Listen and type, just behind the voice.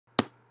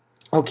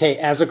Okay,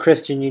 as a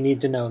Christian, you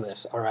need to know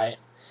this, all right?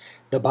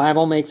 The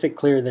Bible makes it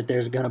clear that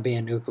there's going to be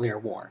a nuclear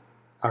war,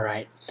 all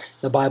right?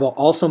 The Bible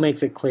also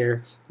makes it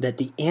clear that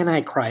the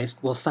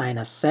Antichrist will sign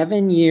a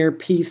 7-year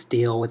peace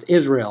deal with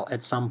Israel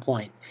at some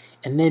point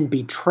and then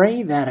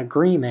betray that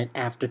agreement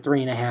after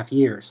 3.5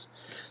 years.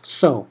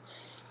 So,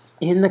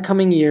 in the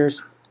coming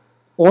years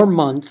or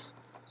months,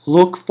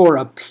 look for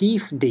a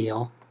peace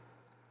deal,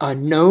 a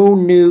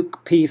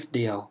no-nuke peace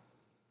deal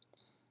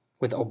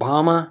with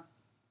Obama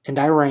and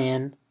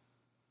Iran,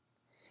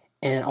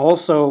 and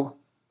also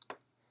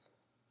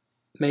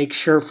make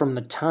sure from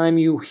the time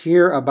you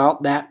hear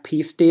about that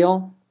peace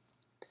deal,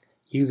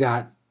 you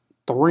got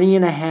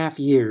 3.5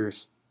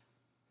 years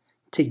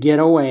to get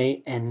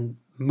away and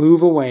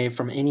move away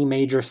from any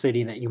major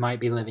city that you might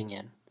be living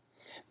in.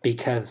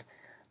 Because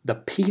the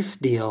peace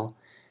deal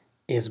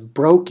is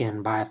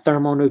broken by a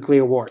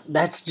thermonuclear war.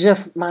 That's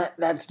just my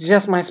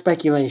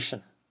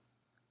speculation.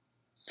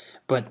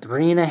 But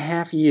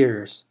 3.5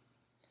 years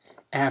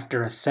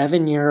after a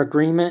 7-year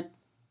agreement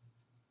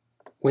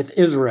with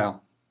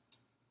Israel,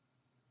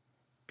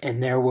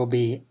 and there will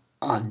be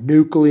a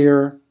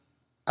nuclear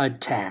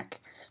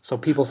attack. So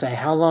people say,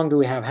 how long do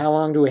we have? How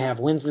long do we have?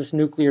 When's this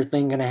nuclear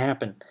thing going to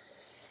happen?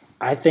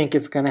 I think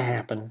it's going to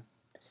happen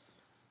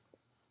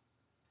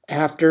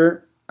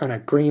after an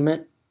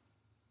agreement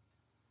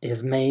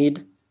is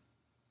made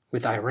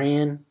with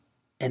Iran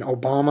and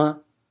Obama.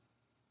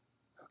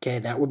 Okay,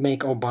 that would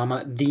make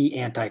Obama the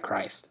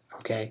Antichrist.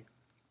 Okay.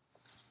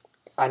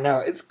 I know,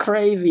 it's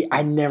crazy.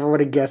 I never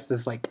would have guessed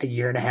this like a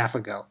year and a half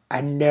ago.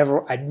 I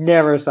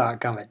never saw it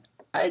coming.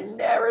 I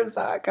never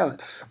saw it coming.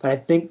 But I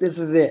think this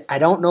is it. I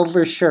don't know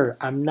for sure.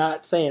 I'm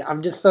not saying.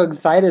 I'm just so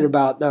excited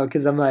about it, though,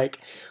 because I'm like,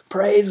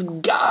 praise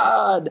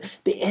God,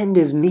 the end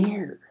is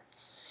near.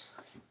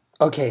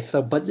 Okay,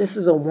 but this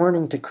is a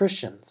warning to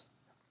Christians.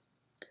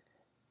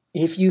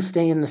 If you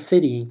stay in the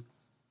city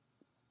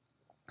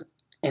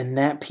and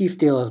that peace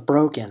deal is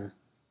broken,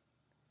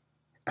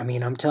 I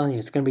mean, I'm telling you,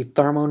 it's going to be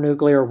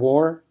thermonuclear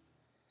war.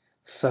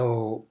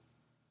 So,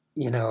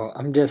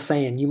 I'm just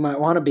saying, you might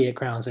want to be at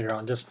ground zero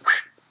and just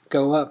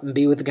go up and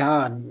be with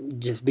God.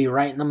 Just be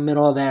right in the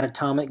middle of that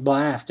atomic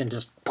blast and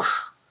just,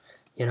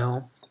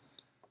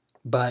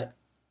 But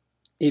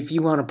if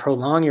you want to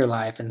prolong your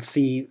life and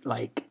see,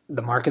 like,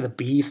 the mark of the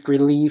beast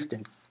released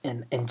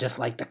and just,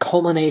 like, the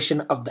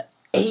culmination of the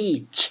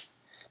age,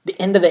 the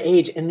end of the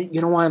age. And you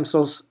know why I'm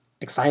so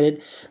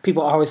excited?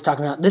 People are always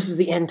talking about, this is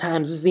the end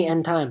times, this is the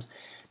end times.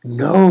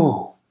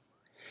 No,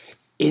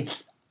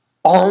 it's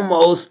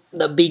almost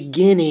the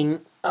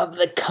beginning of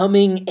the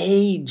coming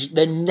age,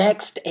 the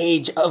next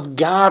age of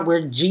God,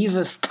 where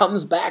Jesus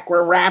comes back,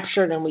 we're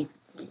raptured, and we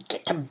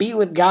get to be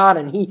with God,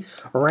 and He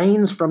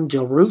reigns from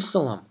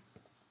Jerusalem.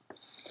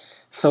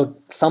 So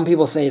some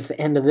people say it's the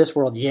end of this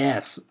world,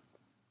 yes,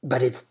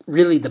 but it's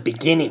really the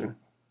beginning.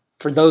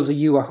 For those of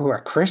you who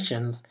are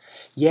Christians,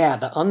 yeah,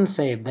 the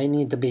unsaved, they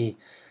need to be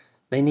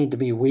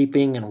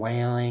weeping and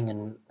wailing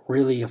and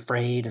really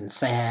afraid and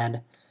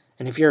sad.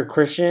 And if you're a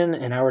Christian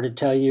and I were to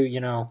tell you,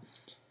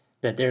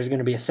 that there's going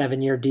to be a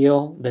 7-year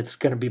deal that's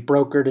going to be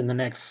brokered in the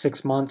next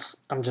 6 months,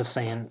 I'm just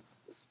saying,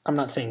 I'm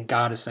not saying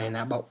God is saying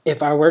that, but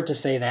if I were to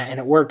say that and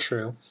it were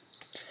true,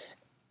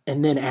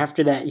 and then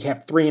after that you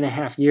have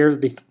 3.5 years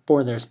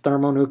before there's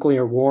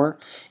thermonuclear war,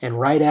 and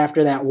right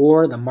after that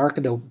war, the mark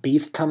of the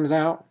beast comes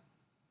out,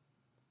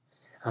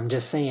 I'm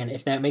just saying,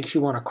 if that makes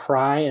you want to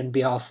cry and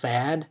be all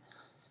sad,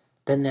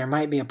 then there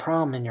might be a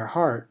problem in your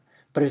heart.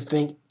 But if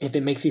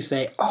it makes you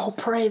say, oh,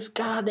 praise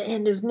God, the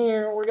end is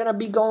near, we're going to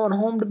be going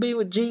home to be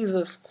with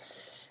Jesus,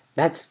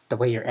 that's the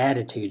way your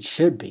attitude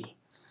should be.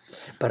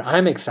 But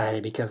I'm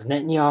excited because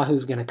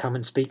Netanyahu's going to come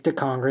and speak to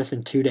Congress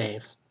in 2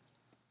 days.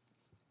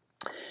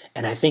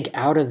 And I think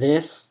out of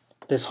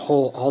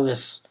all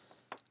this,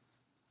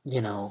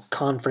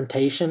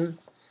 confrontation,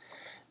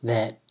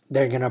 that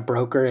they're going to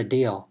broker a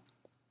deal.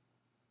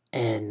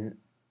 And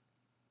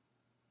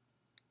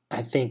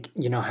I think,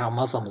 how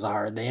Muslims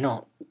are,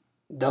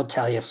 they'll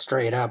tell you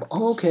straight up,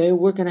 okay,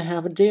 we're going to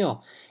have a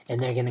deal. And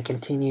they're going to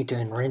continue to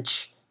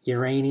enrich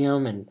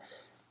uranium and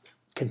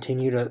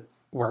continue to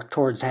work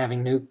towards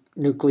having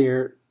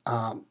nuclear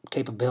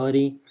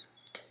capability.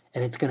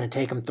 And it's going to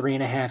take them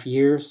 3.5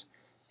 years.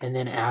 And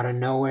then out of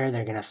nowhere,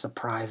 they're going to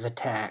surprise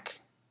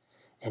attack.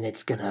 And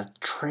it's going to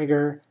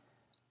trigger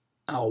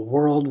a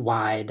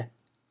worldwide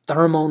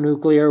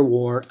thermonuclear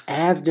war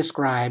as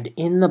described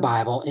in the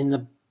Bible, in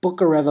the book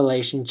of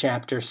Revelation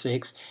chapter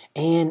 6,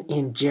 and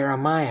in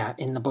Jeremiah,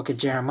 in the book of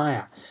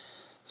Jeremiah.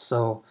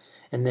 So,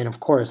 and then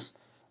of course,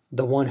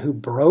 the one who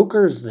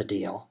brokers the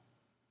deal,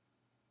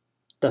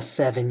 the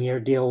 7-year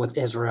deal with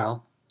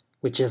Israel,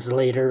 which is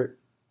later,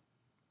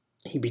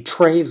 he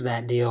betrays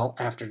that deal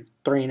after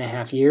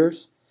 3.5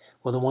 years.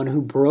 Well, the one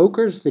who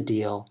brokers the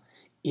deal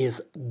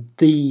is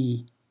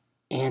the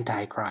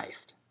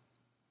Antichrist.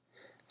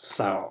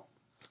 So,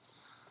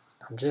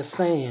 I'm just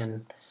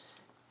saying,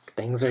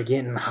 things are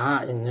getting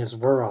hot in this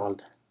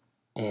world,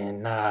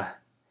 and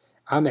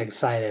I'm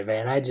excited,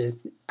 man.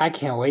 I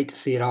can't wait to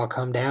see it all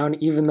come down,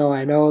 even though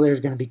I know there's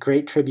going to be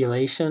great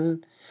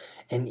tribulation,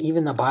 And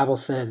even the Bible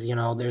says,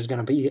 there's going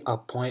to be a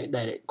point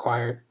that it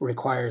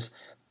requires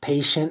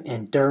patient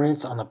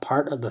endurance on the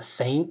part of the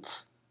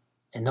saints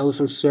and those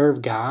who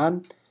serve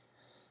God.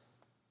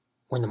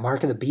 When the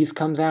mark of the beast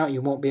comes out,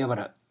 you won't be able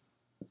to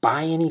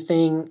buy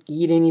anything,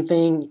 eat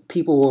anything.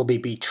 People will be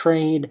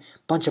betrayed. A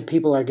bunch of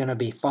people are going to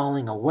be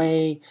falling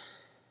away.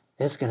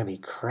 It's going to be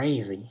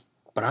crazy.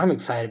 But I'm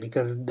excited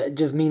because that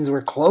just means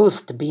we're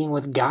close to being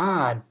with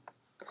God.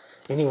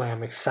 Anyway,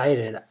 I'm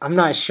excited. I'm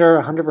not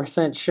sure,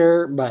 100%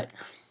 sure, but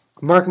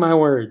mark my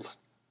words.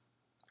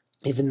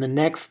 If in the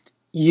next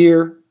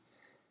year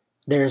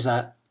there's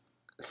a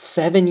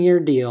 7-year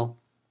deal,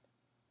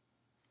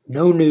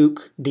 no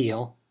nuke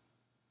deal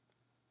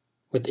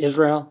with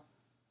Israel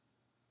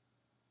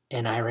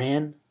and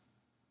Iran,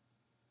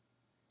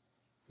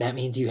 that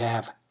means you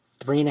have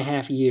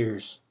 3.5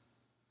 years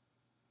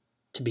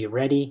to be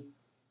ready.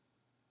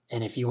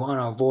 And if you want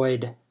to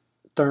avoid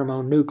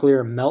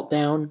thermonuclear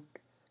meltdown,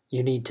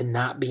 you need to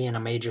not be in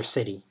a major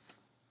city.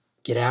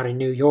 Get out of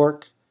New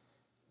York,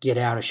 get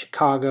out of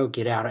Chicago,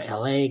 get out of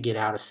LA, get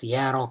out of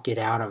Seattle, get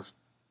out of...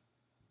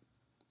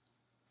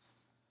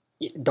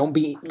 Don't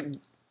be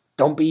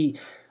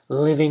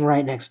living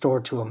right next door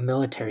to a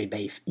military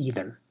base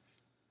either.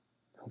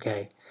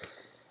 Okay?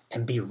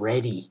 And be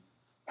ready.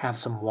 Have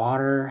some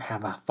water,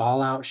 have a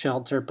fallout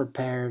shelter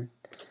prepared.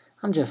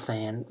 I'm just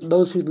saying,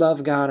 those who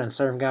love God and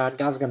serve God,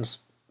 God's going to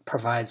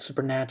provide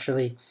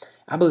supernaturally.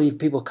 I believe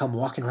people come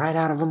walking right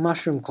out of a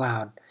mushroom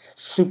cloud,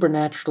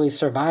 supernaturally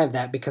survive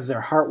that because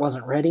their heart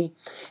wasn't ready.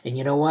 And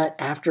you know what?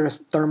 After a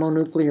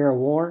thermonuclear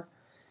war,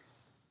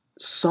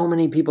 so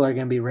many people are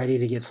going to be ready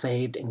to get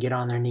saved and get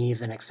on their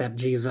knees and accept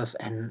Jesus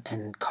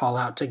and call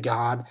out to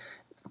God.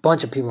 A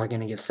bunch of people are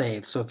going to get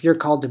saved. So if you're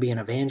called to be an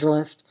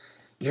evangelist,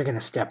 you're going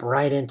to step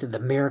right into the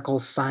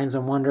miracles, signs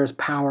and wonders,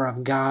 power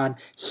of God,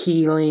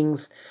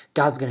 healings.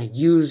 God's going to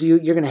use you.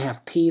 You're going to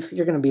have peace.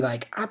 You're going to be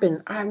like,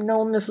 I've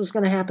known this was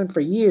going to happen for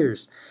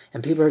years.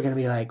 And people are going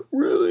to be like,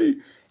 really?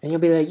 And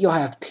you'll be like, you'll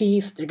have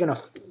peace. People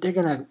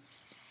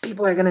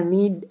are going to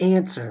need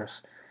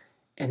answers.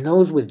 And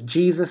those with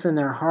Jesus in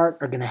their heart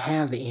are going to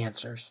have the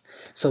answers.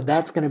 So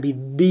that's going to be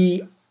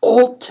the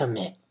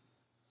ultimate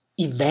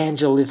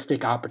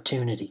evangelistic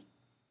opportunity.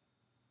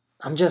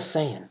 I'm just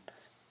saying.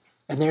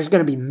 And there's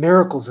going to be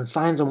miracles and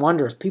signs and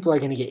wonders. People are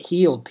going to get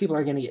healed. People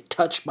are going to get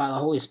touched by the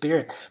Holy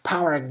Spirit.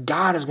 Power of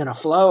God is going to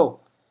flow.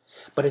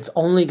 But it's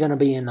only going to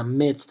be in the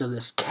midst of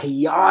this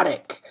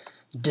chaotic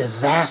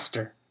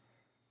disaster.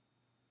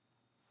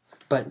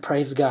 But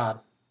praise God.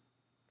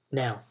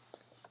 Now,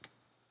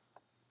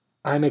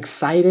 I'm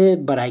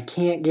excited, but I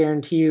can't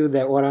guarantee you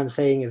that what I'm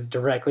saying is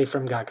directly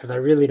from God, because I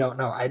really don't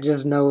know. I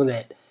just know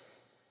that,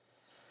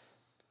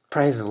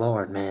 praise the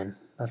Lord, man.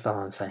 That's all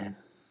I'm saying.